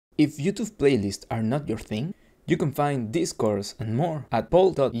If YouTube playlists are not your thing, you can find this course and more at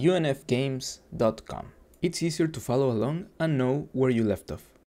paul.unfgames.com. It's easier to follow along and know where you left off.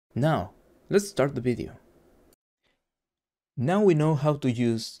 Now, let's start the video. Now we know how to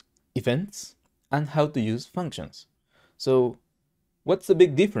use events and how to use functions. So, what's the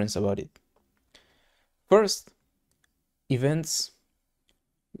big difference about it? First, events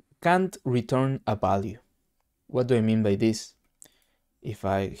can't return a value. What do I mean by this? If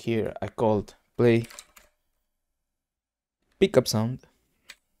I called play pickup sound,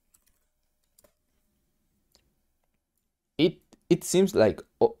 it seems like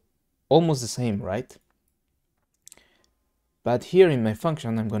almost the same, right? But here in my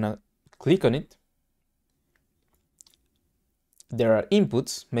function, I'm gonna click on it. There are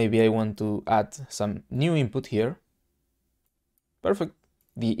inputs. Maybe I want to add some new input here. Perfect.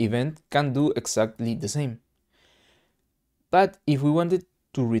 The event can do exactly the same. But if we wanted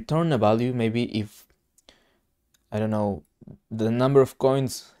to return a value, maybe if, I don't know, the number of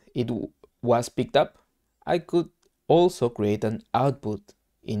coins it was picked up, I could also create an output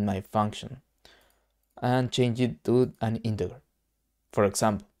in my function and change it to an integer. For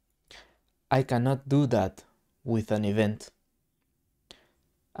example, I cannot do that with an event.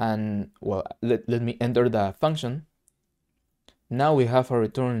 And well, let me enter the function. Now we have a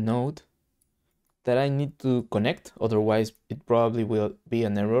return node that I need to connect, otherwise it probably will be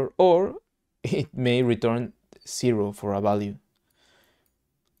an error, or it may return 0 for a value.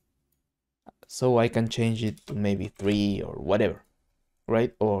 So I can change it to maybe 3 or whatever,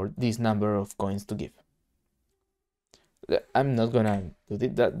 right? Or this number of coins to give. I'm not gonna do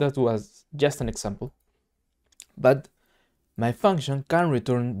it. That was just an example. But my function can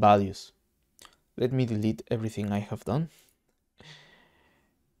return values. Let me delete everything I have done.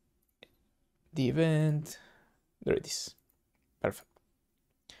 The event, there it is. Perfect.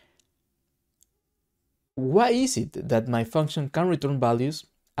 Why is it that my function can return values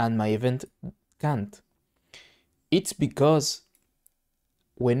and my event can't? It's because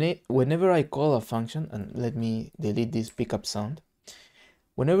whenever I call a function, and let me delete this pickup sound.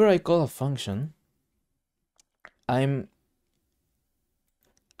 Whenever I call a function, I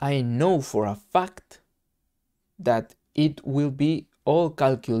know for a fact that it will be all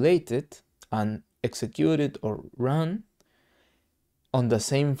calculated and executed or run on the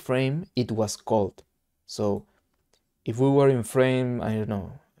same frame it was called. So if we were in frame, I don't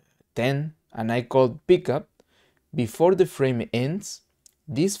know, 10, and I called pickup, before the frame ends,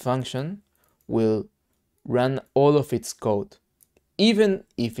 this function will run all of its code. Even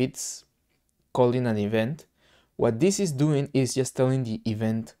if it's calling an event, what this is doing is just telling the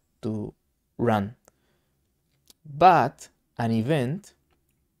event to run. But an event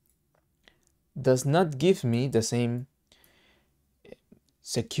does not give me the same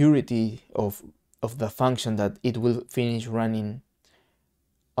security of the function that it will finish running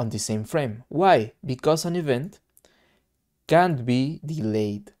on the same frame. Why? Because an event can't be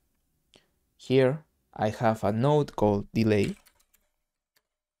delayed. Here I have a node called delay,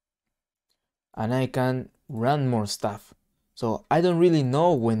 and I can run more stuff. So I don't really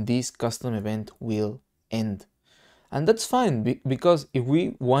know when this custom event will end. And that's fine, because if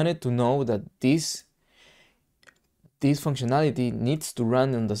we wanted to know that this functionality needs to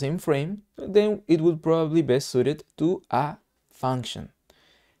run on the same frame, then it would probably best suited to a function.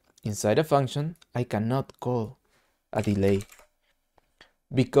 Inside a function, I cannot call a delay,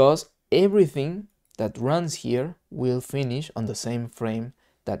 because everything that runs here will finish on the same frame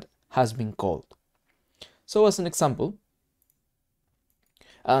that has been called. So as an example,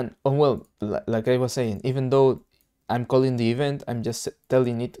 and well, like I was saying, even though I'm calling the event, I'm just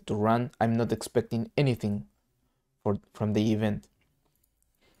telling it to run. I'm not expecting anything from the event.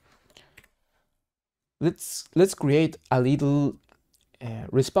 Let's create a little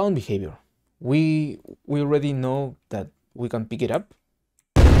respawn behavior. We already know that we can pick it up.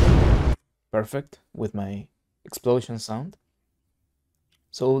 Perfect, with my explosion sound.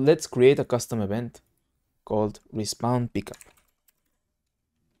 So let's create a custom event called respawn pickup.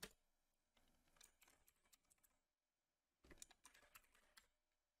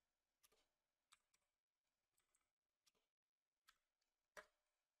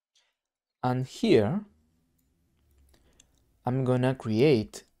 And here I'm gonna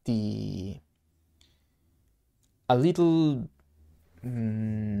create a little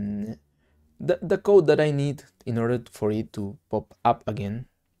the code that I need in order for it to pop up again.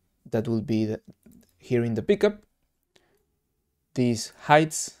 That will be here in the pickup. This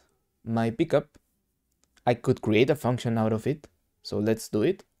hides my pickup. I could create a function out of it. So let's do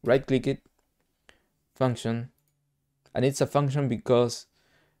it. Right click it, function, and it's a function because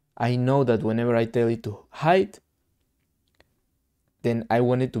I know that whenever I tell it to hide, then I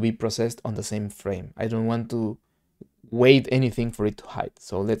want it to be processed on the same frame. I don't want to wait anything for it to hide.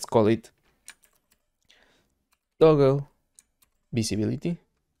 So let's call it toggle visibility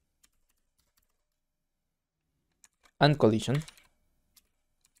and collision.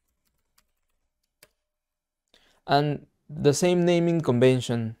 And the same naming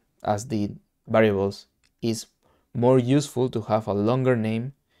convention as the variables is more useful to have a longer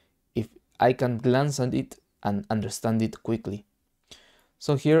name if I can glance at it and understand it quickly.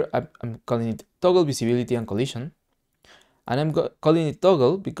 So here I'm calling it toggle visibility and collision. And I'm calling it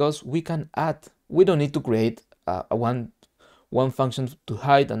toggle because we can add, we don't need to create one function to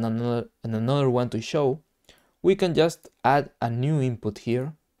hide and another one to show. We can just add a new input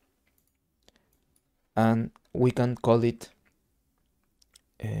here and we can call it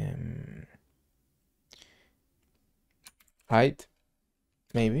hide,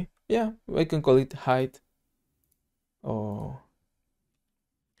 maybe. Yeah, we can call it hide or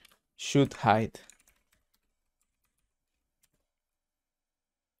should hide.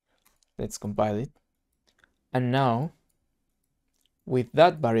 Let's compile it. And now with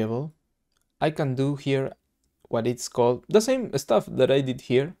that variable, I can do here what it's called the same stuff that I did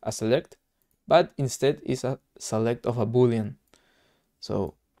here, a select, but instead is a select of a boolean.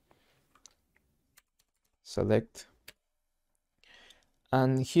 So select,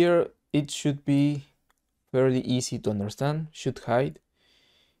 and here it should be fairly easy to understand. Should hide.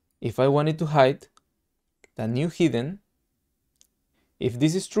 If I wanted to hide the new hidden, if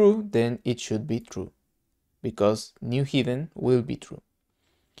this is true, then it should be true because new hidden will be true.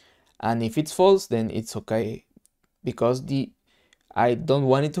 And if it's false, then it's okay because I don't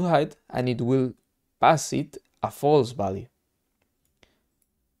want it to hide and it will pass it a false value.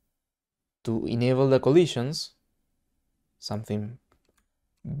 To enable the collisions, something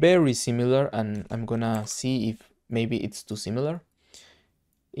very similar, and I'm gonna see if maybe it's too similar.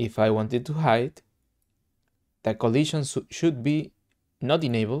 If I wanted to hide, the collision should be not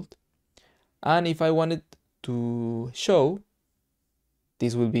enabled, and if I wanted to show,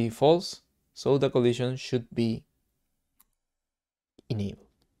 this will be false, so the collision should be enabled.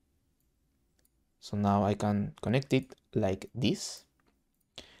 So now I can connect it like this,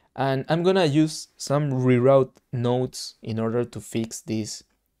 and I'm gonna use some reroute nodes in order to fix this.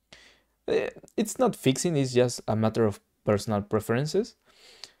 It's not fixing, it's just a matter of personal preferences.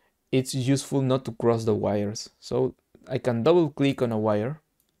 It's useful not to cross the wires. So I can double click on a wire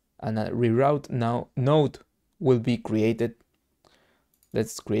and a reroute now node will be created.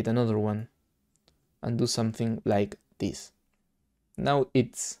 Let's create another one and do something like this. Now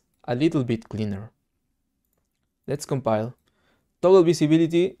it's a little bit cleaner. Let's compile. Toggle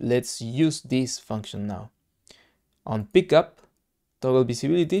visibility, let's use this function now. On pickup, toggle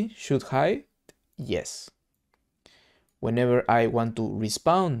visibility should hide, yes. Whenever I want to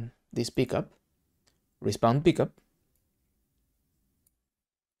respawn this pickup, respawn pickup,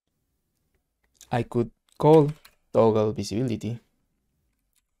 I could call toggle visibility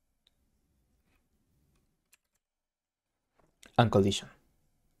and collision.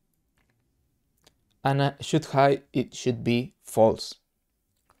 And should hide, it should be false.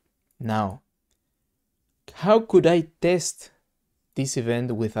 Now, how could I test this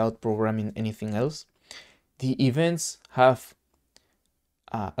event without programming anything else? The events have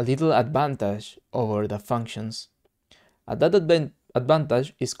a little advantage over the functions. That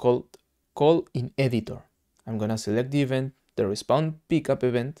advantage is called call in editor. I'm gonna select the event, the respawn pickup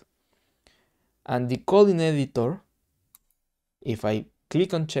event, and the call in editor, if I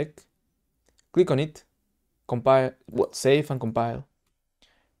click on it, compile, save and compile.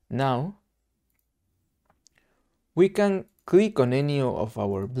 Now, we can click on any of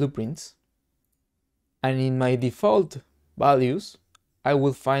our blueprints, and in my default values, I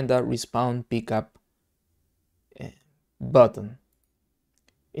will find a respawn pickup button.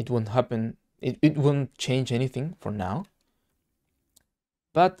 It won't happen, it won't change anything for now.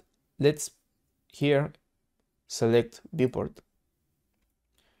 But let's here select viewport.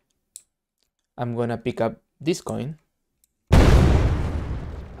 I'm gonna pick up this coin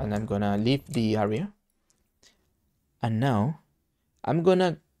and I'm gonna leave the area. And now I'm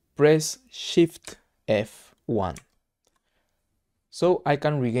gonna press Shift F1 so I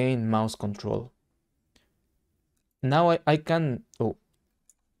can regain mouse control. Now I can,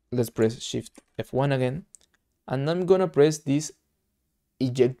 let's press Shift F1 again, and I'm gonna press this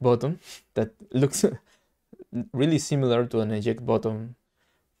eject button that looks really similar to an eject button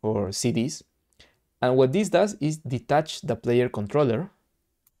for CDs. And what this does is detach the player controller.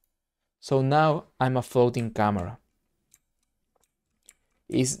 So now I'm a floating camera.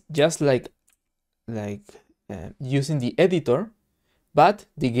 It's just like using the editor, but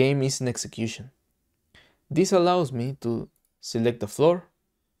the game is in execution. This allows me to select the floor,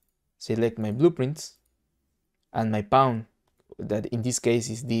 select my blueprints, and my pawn, that in this case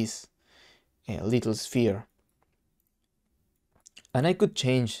is this little sphere. And I could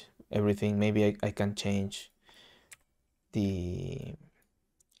change everything. Maybe I can change the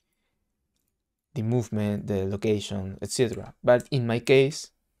movement, the location, etc. But in my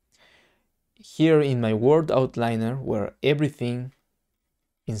case, here in my world outliner, where everything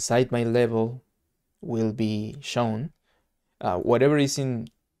inside my level will be shown, whatever is in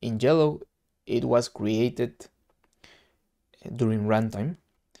yellow, it was created during runtime.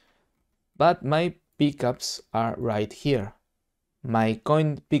 But my pickups are right here. My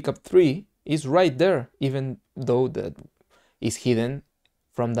coin pickup 3 is right there, even though that is hidden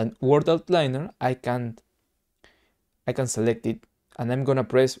from the word outliner. I can select it, and I'm gonna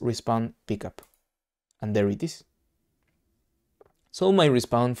press respawn pickup, and there it is. So my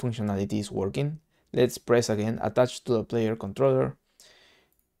respawn functionality is working. Let's press again attach to the player controller,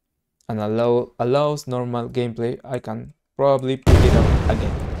 and allows normal gameplay. I can probably pick it up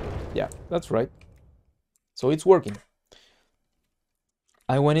again. Yeah, that's right. So it's working.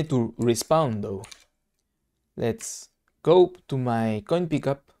 I want it to respawn though. Let's go to my coin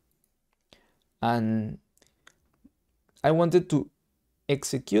pickup, and I wanted to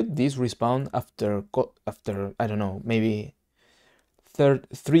execute this respawn after I don't know, maybe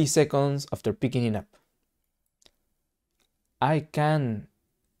 3 seconds after picking it up. I can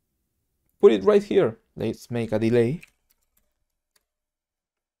put it right here. Let's make a delay.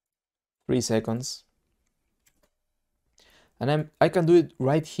 3 seconds. And I can do it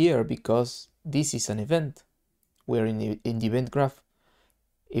right here because this is an event. We're in the event graph.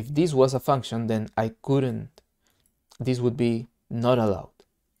 If this was a function, then I couldn't. This would be not allowed.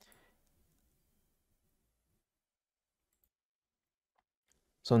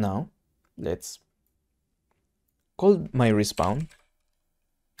 So now let's call my respawn.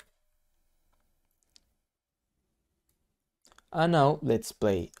 And now let's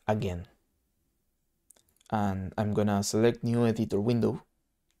play again. And I'm gonna select new editor window.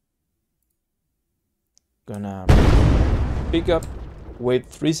 Gonna pick up, wait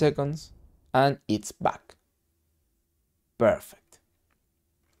 3 seconds, and it's back. Perfect.